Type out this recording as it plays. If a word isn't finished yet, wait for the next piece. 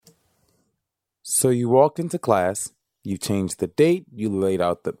So you walked into class, you changed the date, you laid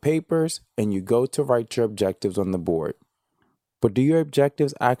out the papers, and you go to write your objectives on the board. But do your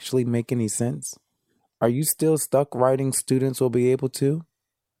objectives actually make any sense? Are you still stuck writing students will be able to?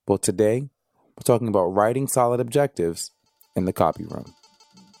 Well, today, we're talking about writing solid objectives in the copy room.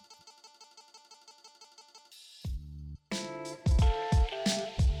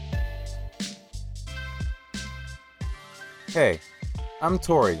 Hey, I'm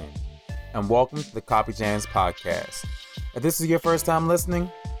Torian, and welcome to the Copy Jams podcast. If this is your first time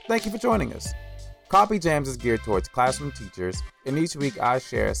listening, thank you for joining us. Copy Jams is geared towards classroom teachers, and each week I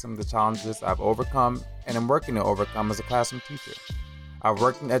share some of the challenges I've overcome and am working to overcome as a classroom teacher. I've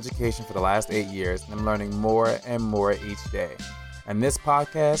worked in education for the last 8 years, and I'm learning more and more each day. And this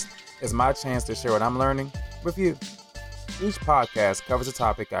podcast is my chance to share what I'm learning with you. Each podcast covers a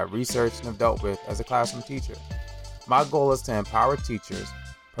topic I researched and have dealt with as a classroom teacher. My goal is to empower teachers,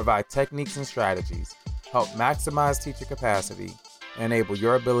 provide techniques and strategies, help maximize teacher capacity, and enable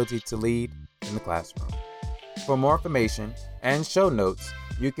your ability to lead in the classroom. For more information and show notes,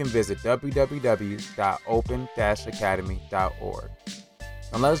 you can visit www.open-academy.org.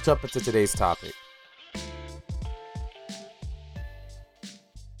 Now let's jump into today's topic.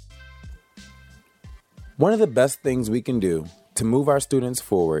 One of the best things we can do to move our students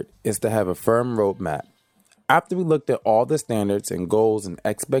forward is to have a firm roadmap. After we looked at all the standards and goals and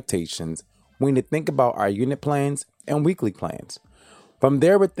expectations, we need to think about our unit plans and weekly plans. From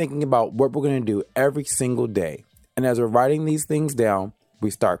there, we're thinking about what we're going to do every single day. And as we're writing these things down,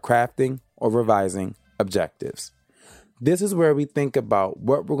 we start crafting or revising objectives. This is where we think about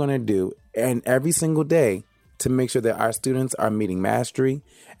what we're going to do and every single day to make sure that our students are meeting mastery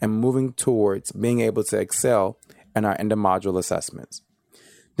and moving towards being able to excel in our end-of-module assessments.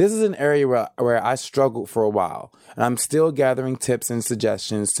 This is an area where I struggled for a while, and I'm still gathering tips and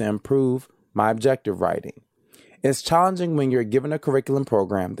suggestions to improve my objective writing. It's challenging when you're given a curriculum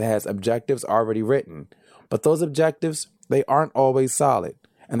program that has objectives already written, but those objectives, they aren't always solid,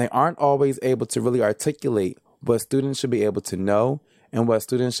 and they aren't always able to really articulate what students should be able to know and what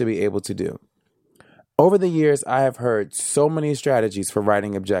students should be able to do. Over the years, I have heard so many strategies for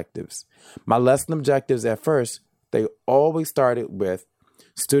writing objectives. My lesson objectives at first, they always started with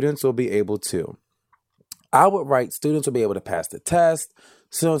students will be able to. I would write students will be able to pass the test,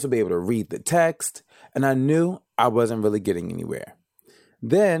 students will be able to read the text, and I knew I wasn't really getting anywhere.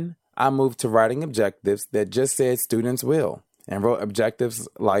 Then I moved to writing objectives that just said students will, and wrote objectives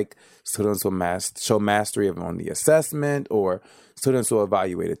like students will show mastery on the assessment, or students will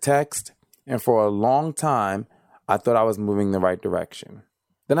evaluate a text. And for a long time, I thought I was moving in the right direction.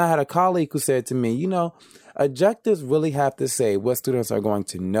 Then I had a colleague who said to me, objectives really have to say what students are going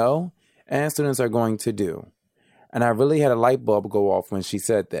to know and students are going to do. And I really had a light bulb go off when she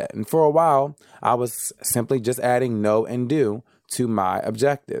said that. And for a while, I was simply just adding know and do to my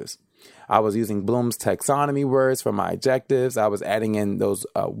objectives. I was using Bloom's taxonomy words for my objectives. I was adding in those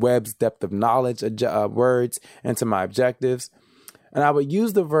Webb's depth of knowledge words into my objectives. And I would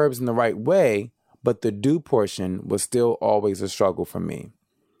use the verbs in the right way, but the do portion was still always a struggle for me.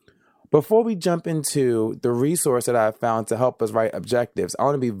 Before we jump into the resource that I found to help us write objectives, I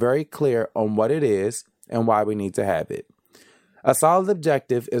want to be very clear on what it is and why we need to have it. A solid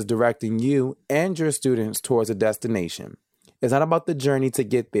objective is directing you and your students towards a destination. It's not about the journey to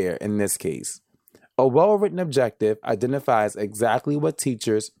get there in this case. A well-written objective identifies exactly what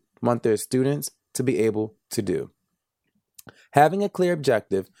teachers want their students to be able to do. Having a clear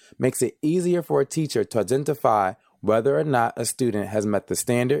objective makes it easier for a teacher to identify whether or not a student has met the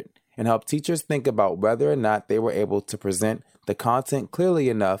standard and help teachers think about whether or not they were able to present the content clearly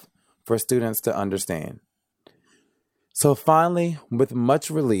enough for students to understand. So finally, with much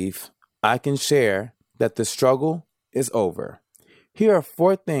relief, I can share that the struggle is over. Here are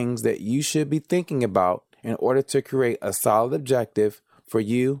 4 things that you should be thinking about in order to create a solid objective for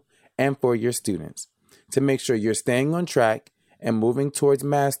you and for your students to make sure you're staying on track and moving towards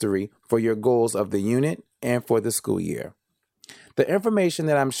mastery for your goals of the unit and for the school year. The information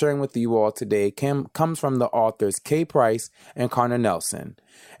that I'm sharing with you all today comes from the authors Kay Price and Connor Nelson.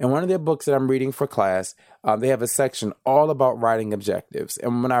 In one of their books that I'm reading for class, they have a section all about writing objectives.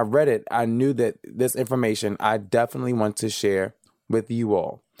 And when I read it, I knew that this information I definitely want to share with you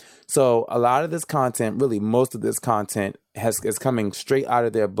all. So a lot of this content, really most of this content is coming straight out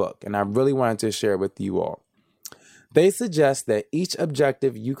of their book. And I really wanted to share with you all. They suggest that each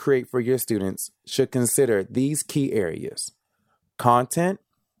objective you create for your students should consider these key areas: content,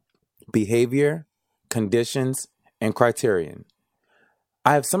 behavior, conditions, and criterion.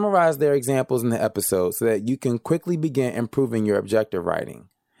 I have summarized their examples in the episode so that you can quickly begin improving your objective writing.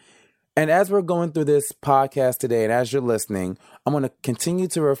 And as we're going through this podcast today, and as you're listening, I'm going to continue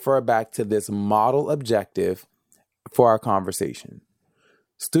to refer back to this model objective for our conversation.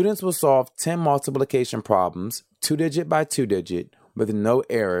 Students will solve 10 multiplication problems, 2-digit by 2-digit, with no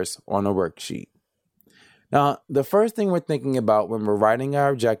errors on a worksheet. Now, the first thing we're thinking about when we're writing our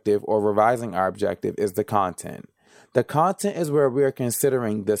objective or revising our objective is the content. The content is where we are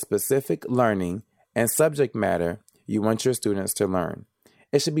considering the specific learning and subject matter you want your students to learn.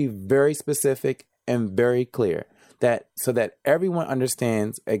 It should be very specific and very clear so that everyone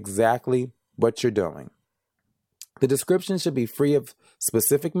understands exactly what you're doing. The description should be free of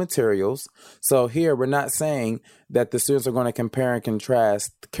specific materials. So here we're not saying that the students are going to compare and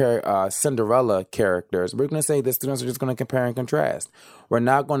contrast Cinderella characters. We're going to say the students are just going to compare and contrast. We're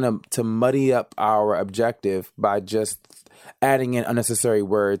not going to muddy up our objective by just adding in unnecessary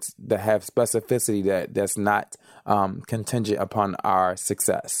words that have specificity that's not contingent upon our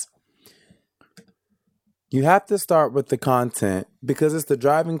success. You have to start with the content because it's the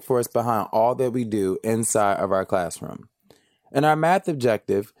driving force behind all that we do inside of our classroom. In our math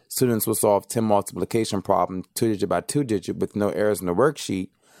objective, students will solve 10 multiplication problems 2-digit by 2-digit with no errors in the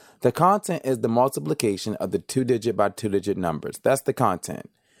worksheet. The content is the multiplication of the 2-digit by 2-digit numbers. That's the content.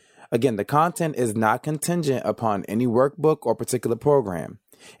 Again, the content is not contingent upon any workbook or particular program.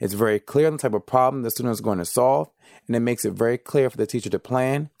 It's very clear on the type of problem the student is going to solve, and it makes it very clear for the teacher to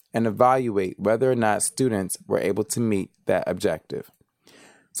plan and evaluate whether or not students were able to meet that objective.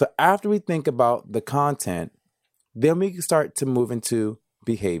 So after we think about the content, then we can start to move into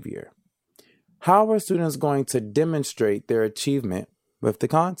behavior. How are students going to demonstrate their achievement with the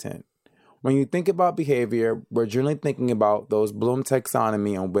content? When you think about behavior, we're generally thinking about those Bloom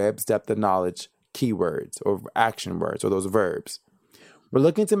taxonomy and Webb's depth of knowledge keywords or action words or those verbs. We're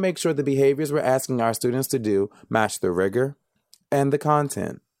looking to make sure the behaviors we're asking our students to do match the rigor and the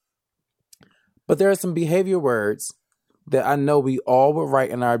content. But there are some behavior words that I know we all would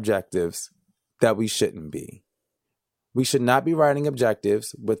write in our objectives that we shouldn't be. We should not be writing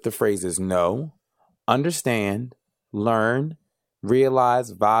objectives with the phrases know, understand, learn,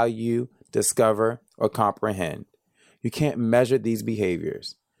 realize, value, discover, or comprehend. You can't measure these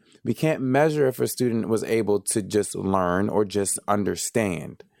behaviors. We can't measure if a student was able to just learn or just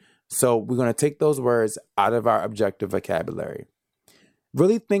understand. So we're going to take those words out of our objective vocabulary.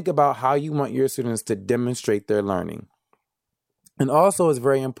 Really think about how you want your students to demonstrate their learning. And also, it's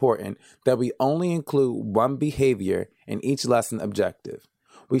very important that we only include one behavior in each lesson objective.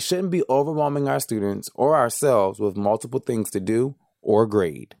 We shouldn't be overwhelming our students or ourselves with multiple things to do or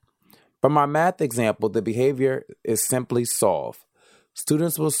grade. From our math example, the behavior is simply solve.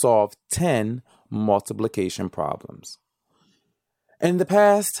 Students will solve 10 multiplication problems. In the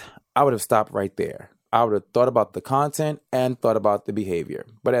past, I would have stopped right there. I would have thought about the content and thought about the behavior.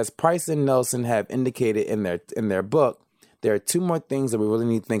 But as Price and Nelson have indicated in their book, there are two more things that we really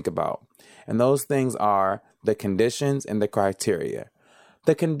need to think about. And those things are the conditions and the criteria.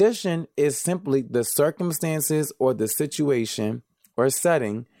 The condition is simply the circumstances or the situation or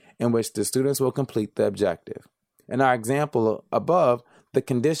setting in which the students will complete the objective. In our example above, the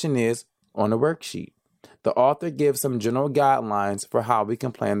condition is on a worksheet. The author gives some general guidelines for how we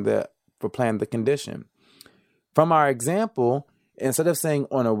can plan the condition. From our example, instead of saying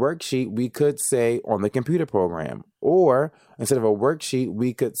on a worksheet, we could say on the computer program. Or instead of a worksheet,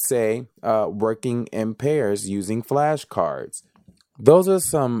 we could say working in pairs using flashcards. Those are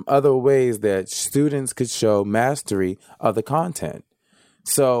some other ways that students could show mastery of the content.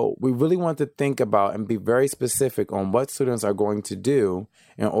 So we really want to think about and be very specific on what students are going to do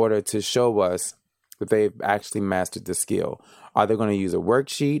in order to show us that they've actually mastered the skill. Are they going to use a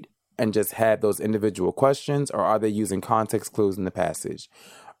worksheet and just have those individual questions, or are they using context clues in the passage?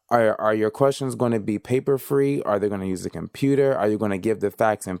 Are your questions going to be paper-free? Are they going to use a computer? Are you going to give the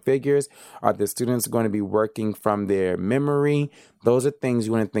facts and figures? Are the students going to be working from their memory? Those are things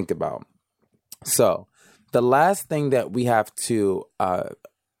you want to think about. So the last thing that we have to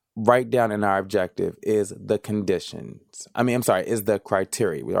write down in our objective is the conditions. Is the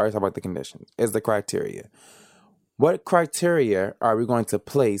criteria. We already talked about the conditions. Is the criteria. What criteria are we going to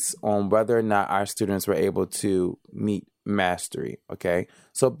place on whether or not our students were able to meet mastery? Okay,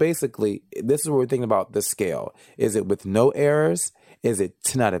 so basically, this is what we're thinking about the scale. Is it with no errors? Is it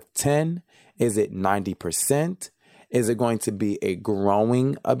 10 out of 10? Is it 90%? Is it going to be a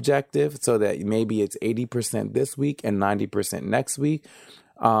growing objective so that maybe it's 80% this week and 90% next week?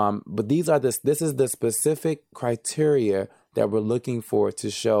 But this is the specific criteria that we're looking for to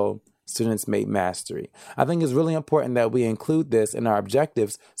show students made mastery. I think it's really important that we include this in our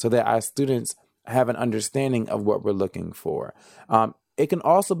objectives so that our students have an understanding of what we're looking for. it can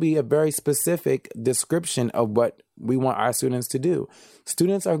also be a very specific description of what we want our students to do.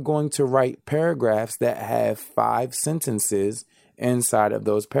 Students are going to write paragraphs that have 5 sentences inside of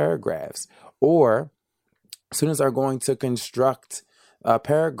those paragraphs, or students are going to construct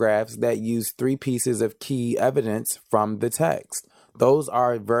paragraphs that use 3 pieces of key evidence from the text. Those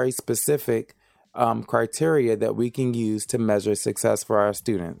are very specific criteria that we can use to measure success for our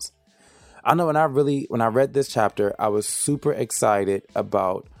students. I know when I read this chapter, I was super excited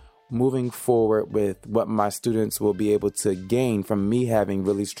about moving forward with what my students will be able to gain from me having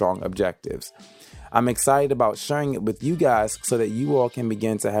really strong objectives. I'm excited about sharing it with you guys so that you all can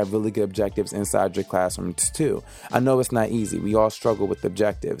begin to have really good objectives inside your classrooms too. I know it's not easy. We all struggle with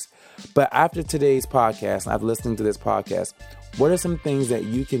objectives. But after today's podcast, and after listening to this podcast, what are some things that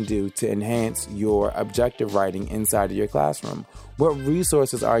you can do to enhance your objective writing inside of your classroom? What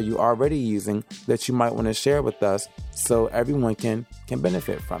resources are you already using that you might want to share with us so everyone can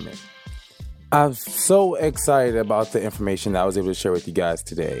benefit from it? I'm so excited about the information that I was able to share with you guys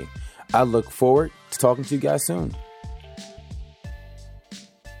today. I look forward to talking to you guys soon.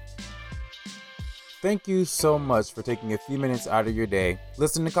 Thank you so much for taking a few minutes out of your day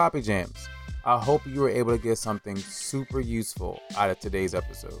listening to Copy Jams. I hope you were able to get something super useful out of today's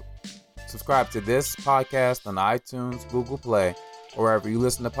episode. Subscribe to this podcast on iTunes, Google Play, or wherever you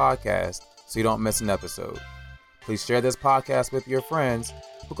listen to podcasts so you don't miss an episode. Please share this podcast with your friends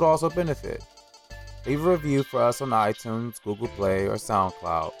who could also benefit. Leave a review for us on iTunes, Google Play, or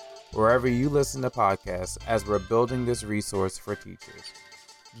SoundCloud, wherever you listen to podcasts, as we're building this resource for teachers.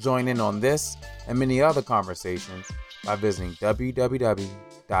 Join in on this and many other conversations by visiting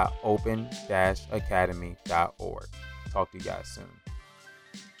www.open-academy.org. Talk to you guys soon.